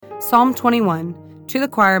Psalm 21, to the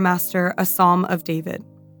choir master, a psalm of David.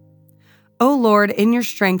 O Lord, in your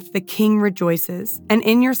strength the king rejoices, and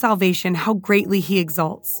in your salvation how greatly he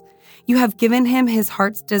exalts. You have given him his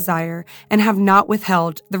heart's desire, and have not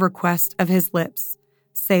withheld the request of his lips.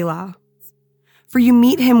 Selah. For you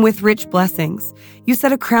meet him with rich blessings. You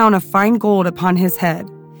set a crown of fine gold upon his head.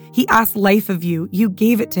 He asked life of you. You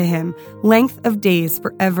gave it to him, length of days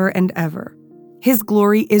forever and ever. His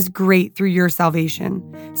glory is great through your salvation.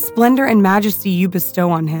 Splendor and majesty you bestow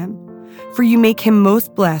on him. For you make him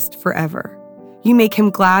most blessed forever. You make him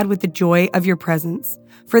glad with the joy of your presence.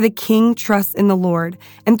 For the king trusts in the Lord,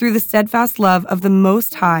 and through the steadfast love of the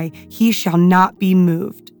Most High, he shall not be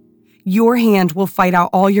moved. Your hand will fight out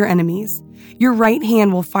all your enemies. Your right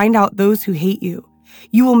hand will find out those who hate you.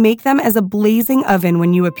 You will make them as a blazing oven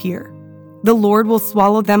when you appear. The Lord will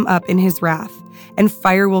swallow them up in his wrath, and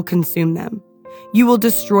fire will consume them. You will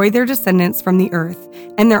destroy their descendants from the earth,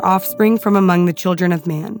 and their offspring from among the children of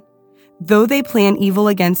man. Though they plan evil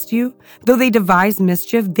against you, though they devise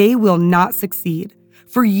mischief, they will not succeed,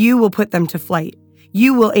 for you will put them to flight.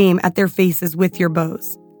 You will aim at their faces with your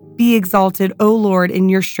bows. Be exalted, O Lord, in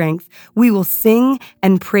your strength. We will sing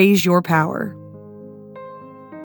and praise your power.